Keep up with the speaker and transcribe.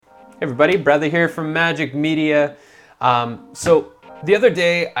Everybody, Bradley here from Magic Media. So the other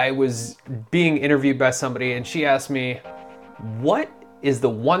day I was being interviewed by somebody and she asked me, what is the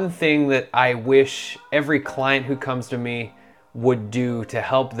one thing that I wish every client who comes to me would do to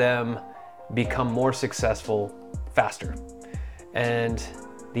help them become more successful faster? And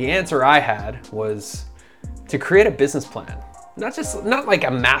the answer I had was to create a business plan. Not like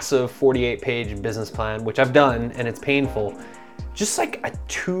a massive 48-page business plan, which I've done and it's painful, just like a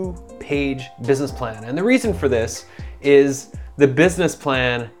 2-page business plan. And the reason for this is the business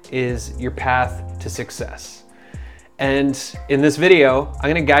plan is your path to success. And in this video, I'm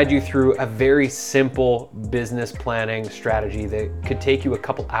gonna guide you through a very simple business planning strategy that could take you a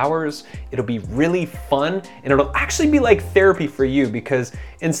couple hours. It'll be really fun and it'll actually be like therapy for you, because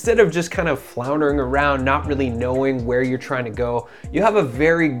instead of just kind of floundering around, not really knowing where you're trying to go, you have a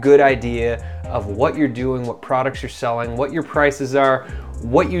very good idea of what you're doing, what products you're selling, what your prices are,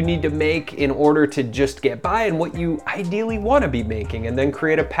 what you need to make in order to just get by, and what you ideally want to be making, and then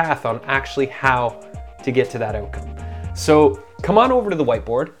create a path on actually how to get to that outcome. So come on over to the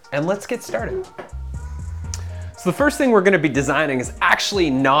whiteboard and let's get started. So the first thing we're going to be designing is actually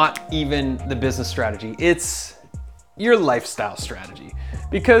not even the business strategy. It's your lifestyle strategy.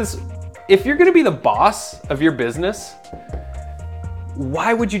 Because if you're going to be the boss of your business,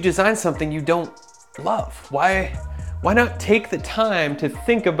 why would you design something you don't love? Why not take the time to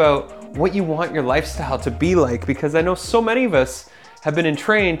think about what you want your lifestyle to be like? Because I know so many of us have been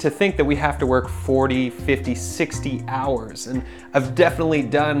trained to think that we have to work 40, 50, 60 hours. And I've definitely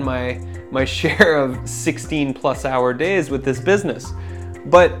done my share of 16 plus hour days with this business.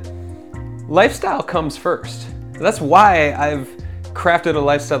 But lifestyle comes first. That's why I've crafted a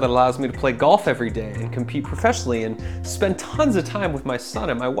lifestyle that allows me to play golf every day and compete professionally and spend tons of time with my son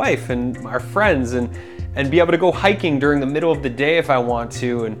and my wife and our friends and be able to go hiking during the middle of the day if I want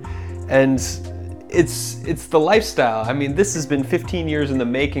to. And it's the lifestyle. I mean, this has been 15 years in the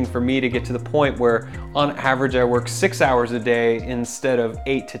making for me to get to the point where on average I work 6 hours a day instead of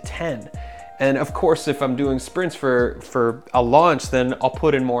 8 to 10. And of course, if I'm doing sprints for a launch, then I'll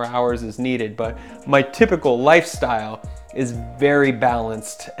put in more hours as needed. But my typical lifestyle is very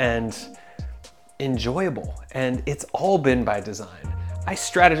balanced and enjoyable. And it's all been by design. I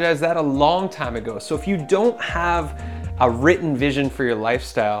strategized that a long time ago. So if you don't have a written vision for your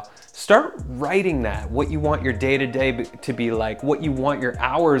lifestyle, start writing that, what you want your day-to-day to be like, what you want your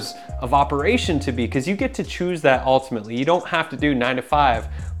hours of operation to be, because you get to choose that ultimately. You don't have to do 9 to 5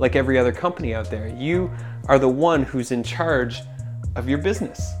 like every other company out there. You are the one who's in charge of your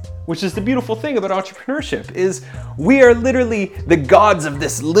business, which is the beautiful thing about entrepreneurship, is we are literally the gods of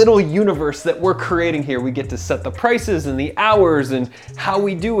this little universe that we're creating here. We get to set the prices and the hours and how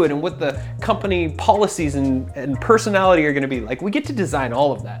we do it and what the company policies and personality are gonna be like. We get to design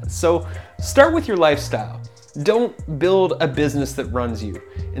all of that. So start with your lifestyle. Don't build a business that runs you.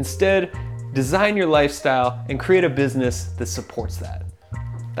 Instead, design your lifestyle and create a business that supports that.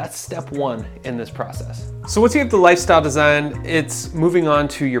 That's step one in this process. So once you have the lifestyle designed, it's moving on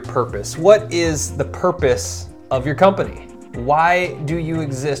to your purpose. What is the purpose of your company? Why do you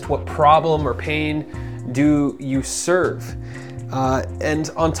exist? What problem or pain do you serve?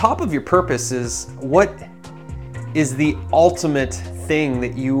 And on top of your purpose is, what is the ultimate thing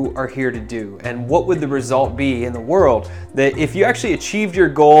that you are here to do? And what would the result be in the world that if you actually achieved your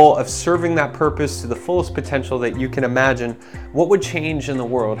goal of serving that purpose to the fullest potential that you can imagine, what would change in the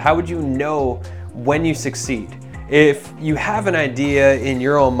world? How would you know when you succeed? If you have an idea in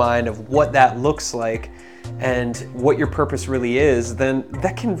your own mind of what that looks like and what your purpose really is, then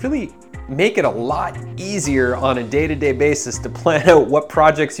that can really make it a lot easier on a day-to-day basis to plan out what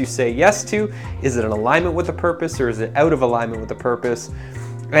projects you say yes to. Is it in alignment with the purpose, or is it out of alignment with the purpose?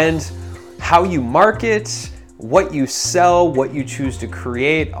 And how you market, what you sell, what you choose to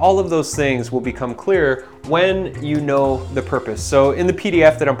create, all of those things will become clearer when you know the purpose. So in the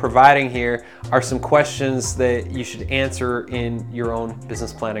PDF that I'm providing here are some questions that you should answer in your own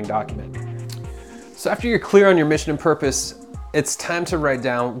business planning document. So after you're clear on your mission and purpose, it's time to write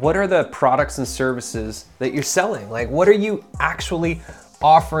down, what are the products and services that you're selling? Like, what are you actually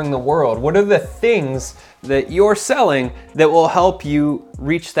offering the world? What are the things that you're selling that will help you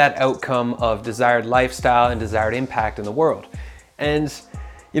reach that outcome of desired lifestyle and desired impact in the world? And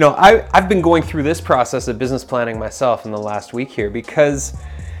you know, I've been going through this process of business planning myself in the last week here, because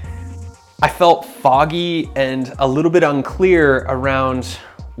I felt foggy and a little bit unclear around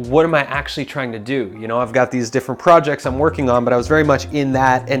what am I actually trying to do? You know, I've got these different projects I'm working on, but I was very much in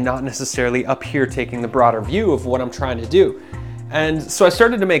that and not necessarily up here taking the broader view of what I'm trying to do. And so I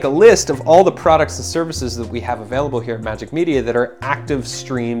started to make a list of all the products and services that we have available here at Magic Media that are active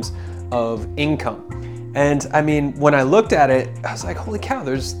streams of income. And I mean, when I looked at it, I was like, holy cow,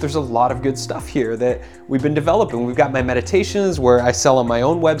 there's a lot of good stuff here that we've been developing. We've got my meditations where I sell on my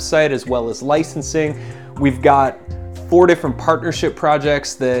own website as well as licensing. We've got 4 different partnership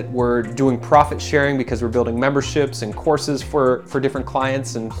projects that we're doing profit sharing because we're building memberships and courses for different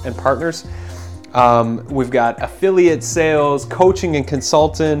clients and partners. We've got affiliate sales, coaching and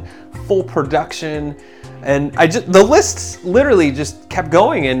consulting, full production, and the list literally just kept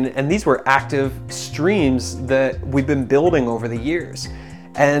going, and these were active streams that we've been building over the years.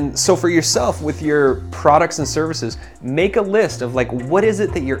 And so for yourself with your products and services, make a list of like, what is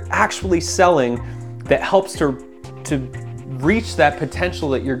it that you're actually selling that helps to reach that potential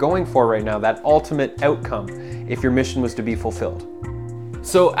that you're going for right now, that ultimate outcome, if your mission was to be fulfilled.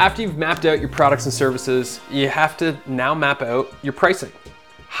 So after you've mapped out your products and services, you have to now map out your pricing.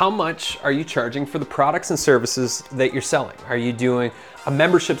 How much are you charging for the products and services that you're selling? Are you doing a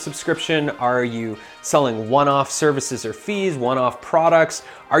membership subscription? Are you selling one-off services or fees, one-off products?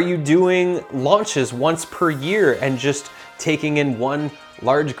 Are you doing launches once per year and just taking in one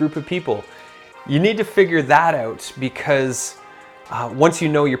large group of people? You need to figure that out, because once you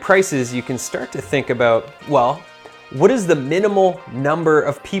know your prices, you can start to think about, well, what is the minimal number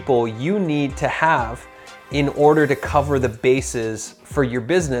of people you need to have in order to cover the bases for your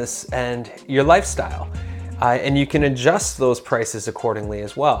business and your lifestyle? And you can adjust those prices accordingly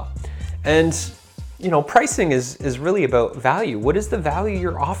as well. And pricing is really about value. What is the value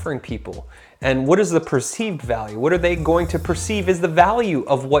you're offering people? And what is the perceived value? What are they going to perceive as the value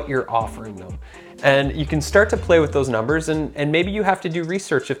of what you're offering them? And you can start to play with those numbers, and maybe you have to do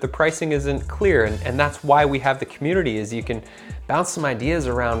research if the pricing isn't clear. And that's why we have the community, is you can bounce some ideas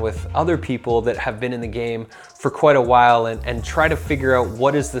around with other people that have been in the game for quite a while and try to figure out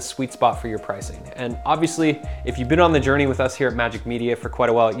what is the sweet spot for your pricing. And obviously, if you've been on the journey with us here at Magic Media for quite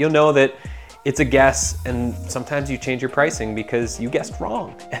a while, you'll know that it's a guess, and sometimes you change your pricing because you guessed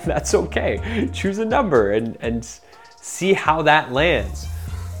wrong, and that's okay. Choose a number and see how that lands.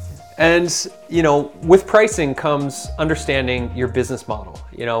 And with pricing comes understanding your business model.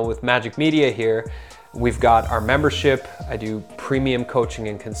 With Magic Media here, we've got our membership. I do premium coaching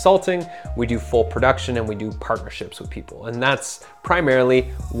and consulting. We do full production, and we do partnerships with people. And that's primarily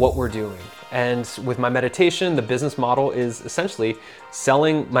what we're doing. And with my meditation, the business model is essentially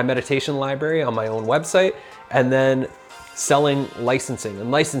selling my meditation library on my own website and then selling licensing.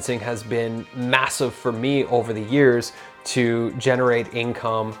 And licensing has been massive for me over the years to generate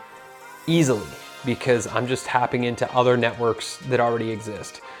income easily, because I'm just tapping into other networks that already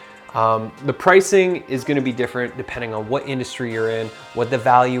exist. The pricing is going to be different depending on what industry you're in, what the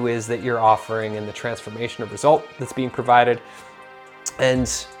value is that you're offering, and the transformation of result that's being provided, and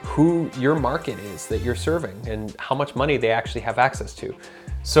who your market is that you're serving and how much money they actually have access to.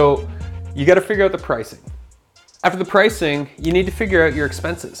 So you got to figure out the pricing. After the pricing, you need to figure out your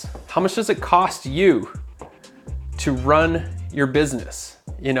expenses. How much does it cost you to run your business?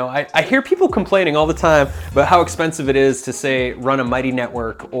 I hear people complaining all the time about how expensive it is to, say, run a Mighty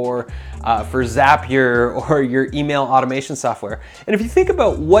Network or for Zapier or your email automation software. And if you think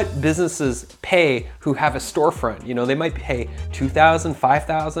about what businesses pay who have a storefront, they might pay $2,000,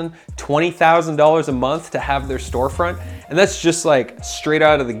 $5,000, $20,000 a month to have their storefront. And that's just like straight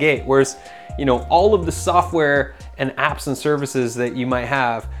out of the gate. Whereas, all of the software and apps and services that you might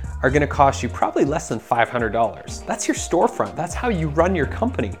have are gonna cost you probably less than $500. That's your storefront. That's how you run your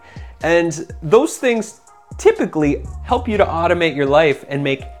company. And those things typically help you to automate your life and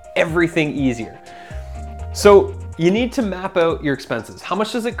make everything easier. So you need to map out your expenses. How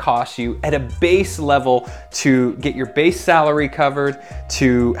much does it cost you at a base level to get your base salary covered,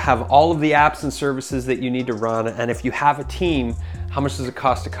 to have all of the apps and services that you need to run? And if you have a team, how much does it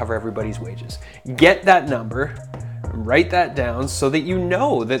cost to cover everybody's wages? Get that number, write that down so that you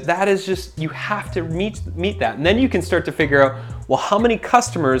know that is just, you have to meet that. And then you can start to figure out, well, how many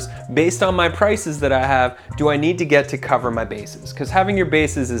customers based on my prices that I have do I need to get to cover my bases? Because having your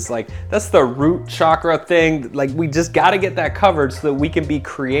bases is like, that's the root chakra thing. Like, we just got to get that covered so that we can be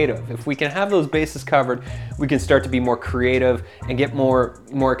creative. If we can have those bases covered, we can start to be more creative and get more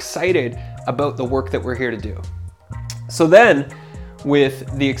excited about the work that we're here to do. So then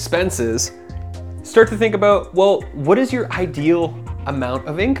with the expenses, start to think about, well, what is your ideal amount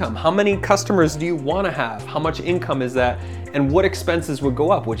of income? How many customers do you want to have? How much income is that? And what expenses would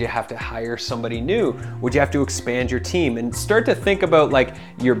go up? Would you have to hire somebody new? Would you have to expand your team? And start to think about like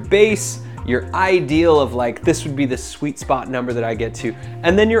your base, your ideal of like, this would be the sweet spot number that I get to,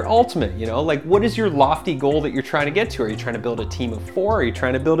 and then your ultimate, you know, like what is your lofty goal that you're trying to get to? Are you trying to build a team of 4? Are you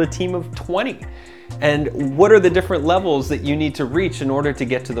trying to build a team of 20? And what are the different levels that you need to reach in order to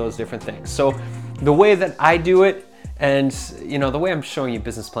get to those different things? So the way that I do it, and you know, the way I'm showing you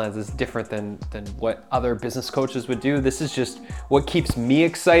business plans is different than what other business coaches would do. This is just what keeps me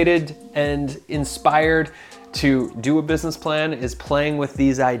excited and inspired to do a business plan, is playing with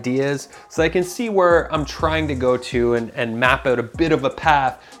these ideas so I can see where I'm trying to go to and map out a bit of a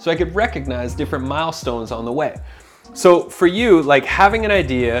path so I could recognize different milestones on the way. So for you, like having an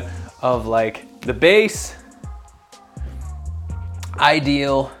idea of like the base,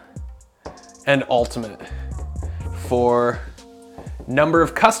 ideal, and ultimate for number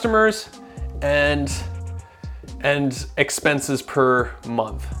of customers and expenses per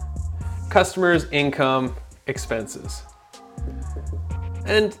month. Customers, income, expenses.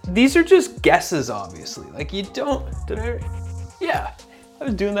 And these are just guesses, obviously. Like you don't, yeah, I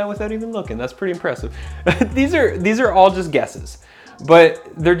was doing that without even looking. That's pretty impressive. These are all just guesses, but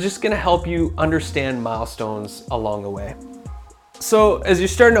they're just gonna help you understand milestones along the way. So as you're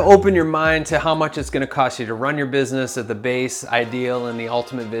starting to open your mind to how much it's gonna cost you to run your business at the base, ideal, and the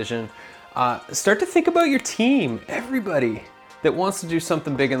ultimate vision, start to think about your team. Everybody that wants to do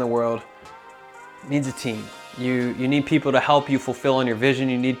something big in the world needs a team. You need people to help you fulfill on your vision.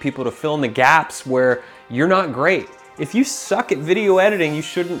 You need people to fill in the gaps where you're not great. If you suck at video editing, you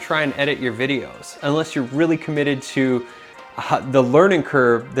shouldn't try and edit your videos unless you're really committed to the learning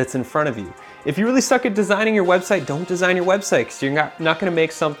curve that's in front of you. If you really suck at designing your website, don't design your website, because you're not gonna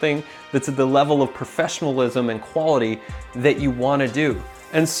make something that's at the level of professionalism and quality that you wanna do.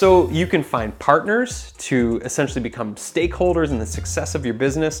 And so you can find partners to essentially become stakeholders in the success of your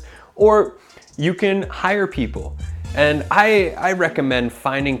business, or you can hire people. And I recommend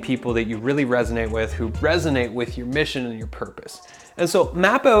finding people that you really resonate with, who resonate with your mission and your purpose. And so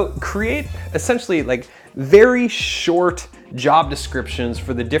map out, create essentially like very short job descriptions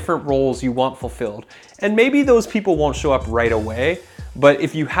for the different roles you want fulfilled. And maybe those people won't show up right away, but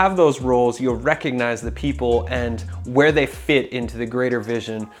if you have those roles, you'll recognize the people and where they fit into the greater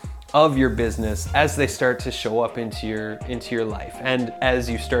vision of your business as they start to show up into your life. And as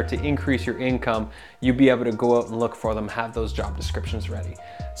you start to increase your income, you'll be able to go out and look for them, have those job descriptions ready.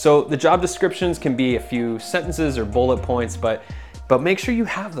 So the job descriptions can be a few sentences or bullet points, but make sure you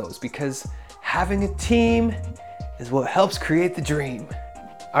have those, because having a team is what helps create the dream.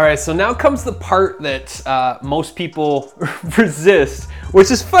 All right, so now comes the part that most people resist, which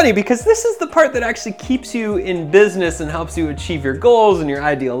is funny because this is the part that actually keeps you in business and helps you achieve your goals and your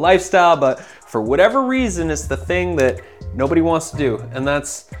ideal lifestyle, but for whatever reason, it's the thing that nobody wants to do, and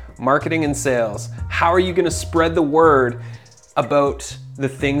that's marketing and sales. How are you gonna spread the word about the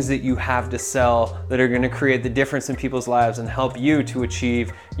things that you have to sell that are gonna create the difference in people's lives and help you to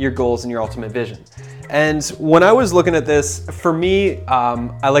achieve your goals and your ultimate vision? And when I was looking at this, for me,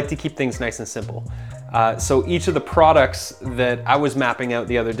 I like to keep things nice and simple. So each of the products that I was mapping out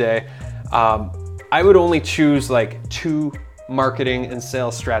the other day, I would only choose like 2 marketing and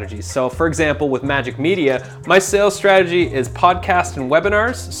sales strategies. So for example, with Magic Media, my sales strategy is podcast and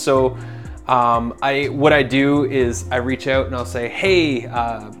webinars. So what I do is I reach out and I'll say, hey,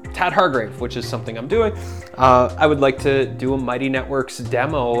 Tad Hargrave, which is something I'm doing, I would like to do a Mighty Networks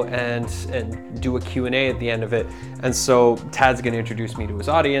demo and do a Q&A at the end of it. And so Tad's gonna introduce me to his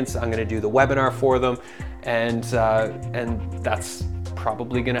audience. I'm gonna do the webinar for them. And that's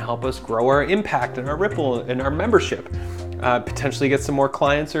probably gonna help us grow our impact and our ripple and our membership. Potentially get some more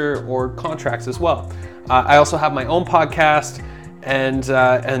clients or contracts as well. I also have my own podcast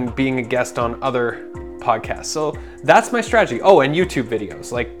and being a guest on other podcasts. So that's my strategy. Oh, and YouTube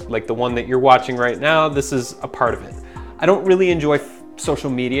videos, like the one that you're watching right now. This is a part of it. I don't really enjoy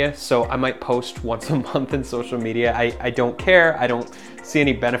social media, so I might post once a month in social media. I don't care. I don't see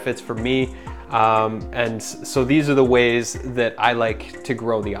any benefits for me. And so these are the ways that I like to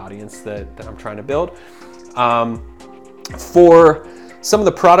grow the audience that I'm trying to build. For some of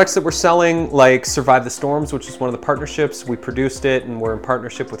the products that we're selling, like Survive the Storms, which is one of the partnerships, we produced it and we're in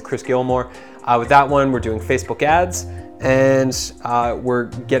partnership with Chris Gilmore. With that one, we're doing Facebook ads and we're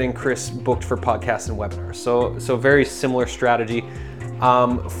getting Chris booked for podcasts and webinars. So very similar strategy.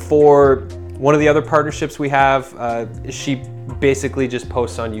 For one of the other partnerships we have, she basically just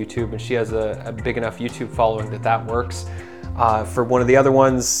posts on YouTube and she has a big enough YouTube following that works. For one of the other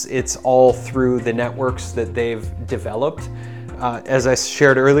ones, it's all through the networks that they've developed. as I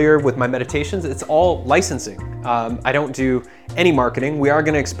shared earlier with my meditations, it's all licensing. I don't do any marketing. We are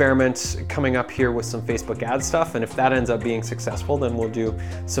going to experiment coming up here with some Facebook ad stuff, and if that ends up being successful, then we'll do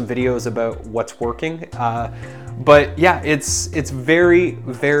some videos about what's working. But yeah, it's very,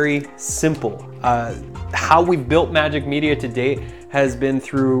 very simple. How we've built Magic Media to date has been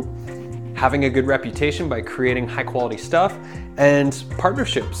through having a good reputation by creating high quality stuff and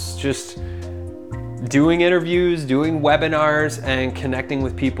partnerships, just doing interviews, doing webinars, and connecting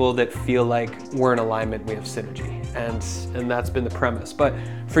with people that feel like we're in alignment, we have synergy. And that's been the premise. But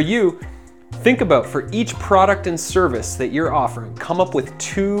for you, think about, for each product and service that you're offering, come up with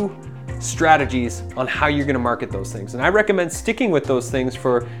 2 strategies on how you're gonna market those things. And I recommend sticking with those things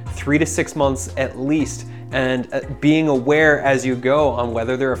for 3 to 6 months at least, and being aware as you go on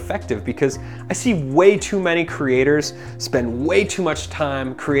whether they're effective, because I see way too many creators spend way too much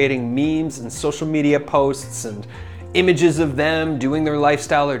time creating memes and social media posts and images of them doing their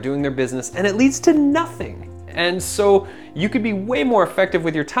lifestyle or doing their business, and it leads to nothing. And so you could be way more effective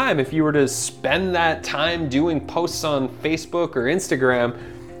with your time if you were to spend that time doing posts on Facebook or Instagram,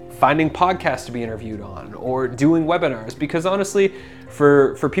 finding podcasts to be interviewed on, or doing webinars. Because honestly,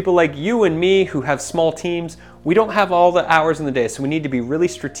 for people like you and me who have small teams, we don't have all the hours in the day, so we need to be really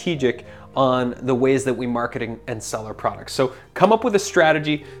strategic on the ways that we market and sell our products. So come up with a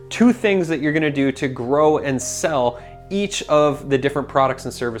strategy, 2 things that you're gonna do to grow and sell each of the different products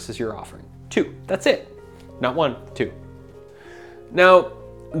and services you're offering. 2, that's it. Not 1, 2. Now,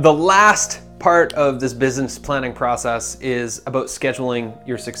 the last part of this business planning process is about scheduling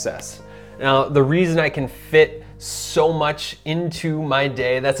your success. Now, the reason I can fit so much into my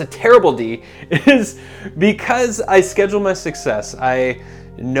day, that's a terrible D, is because I schedule my success. I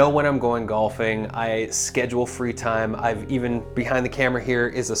know when I'm going golfing, I schedule free time. I've even, behind the camera here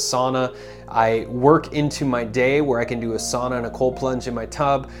is a sauna. I work into my day where I can do a sauna and a cold plunge in my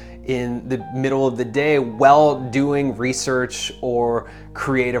tub in the middle of the day while doing research or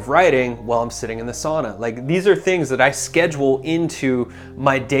creative writing while I'm sitting in the sauna. Like, these are things that I schedule into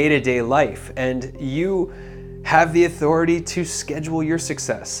my day-to-day life, and you have the authority to schedule your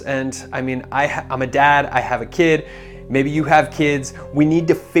success. And I mean, I'm a dad, I have a kid, maybe you have kids, we need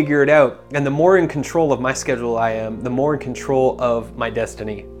to figure it out. And the more in control of my schedule I am, the more in control of my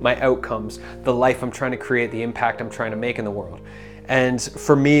destiny, my outcomes, the life I'm trying to create, the impact I'm trying to make in the world. And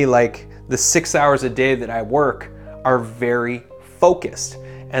for me, like, the 6 hours a day that I work are very focused.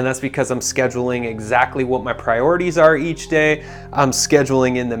 And that's because I'm scheduling exactly what my priorities are each day. I'm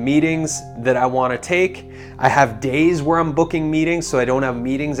scheduling in the meetings that I want to take. I have days where I'm booking meetings, so I don't have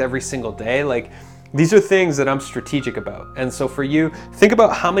meetings every single day. Like, these are things that I'm strategic about. And so for you, think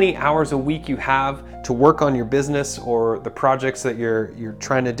about how many hours a week you have to work on your business or the projects that you're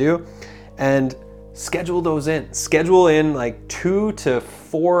trying to do, and schedule those in. Schedule in like 2 to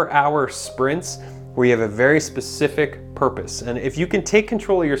 4 hour sprints where you have a very specific purpose. And if you can take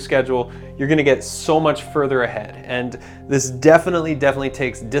control of your schedule, you're gonna get so much further ahead. And this definitely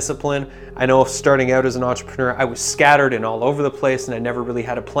takes discipline. I know starting out as an entrepreneur, I was scattered and all over the place and I never really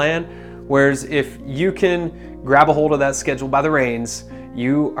had a plan. Whereas if you can grab a hold of that schedule by the reins,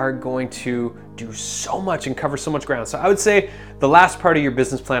 you are going to do so much and cover so much ground. So I would say the last part of your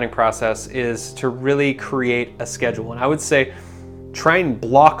business planning process is to really create a schedule. And I would say try and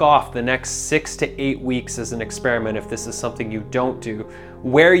block off the next 6 to 8 weeks as an experiment if this is something you don't do.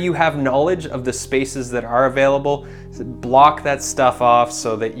 Where you have knowledge of the spaces that are available, block that stuff off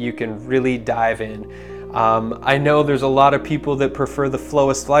so that you can really dive in. I know there's a lot of people that prefer the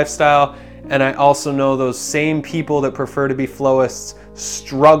flowist lifestyle, and I also know those same people that prefer to be flowists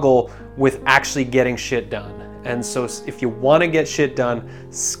struggle with actually getting shit done. And so if you want to get shit done,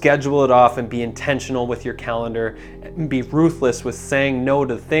 schedule it off and be intentional with your calendar and be ruthless with saying no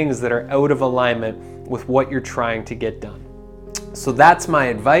to things that are out of alignment with what you're trying to get done. So that's my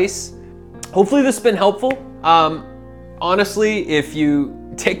advice. Hopefully this has been helpful. Honestly, if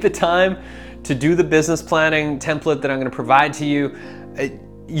you take the time to do the business planning template that I'm going to provide to you,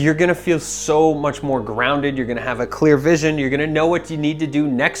 you're going to feel so much more grounded. You're going to have a clear vision. You're going to know what you need to do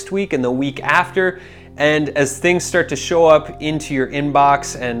next week and the week after. And as things start to show up into your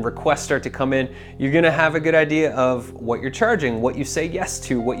inbox and requests start to come in, you're going to have a good idea of what you're charging, what you say yes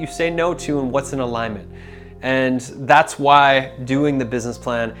to, what you say no to, and what's in alignment. And that's why doing the business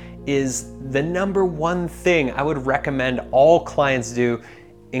plan is the #1 thing I would recommend all clients do,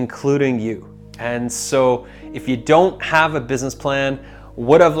 including you. And so if you don't have a business plan,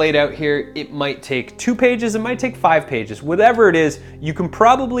 what I've laid out here, it might take 2 pages, it might take 5 pages, whatever it is, you can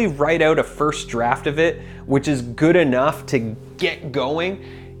probably write out a first draft of it, which is good enough to get going.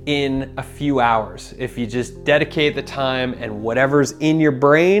 in a few hours. If you just dedicate the time and whatever's in your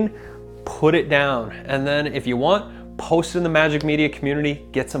brain, put it down. And then if you want, post in the Magic Media community,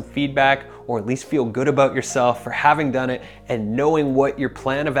 get some feedback, or at least feel good about yourself for having done it and knowing what your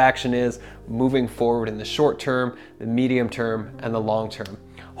plan of action is moving forward in the short term, the medium term, and the long term.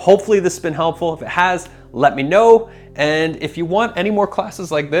 Hopefully this has been helpful. If it has, let me know. And if you want any more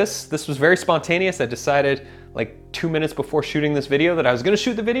classes like this was very spontaneous. I decided like 2 minutes before shooting this video that I was gonna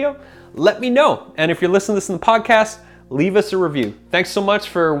shoot the video. Let me know. And if you're listening to this in the podcast, leave us a review. Thanks so much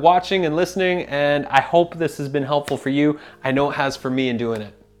for watching and listening, and I hope this has been helpful for you. I know it has for me in doing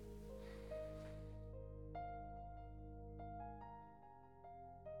it.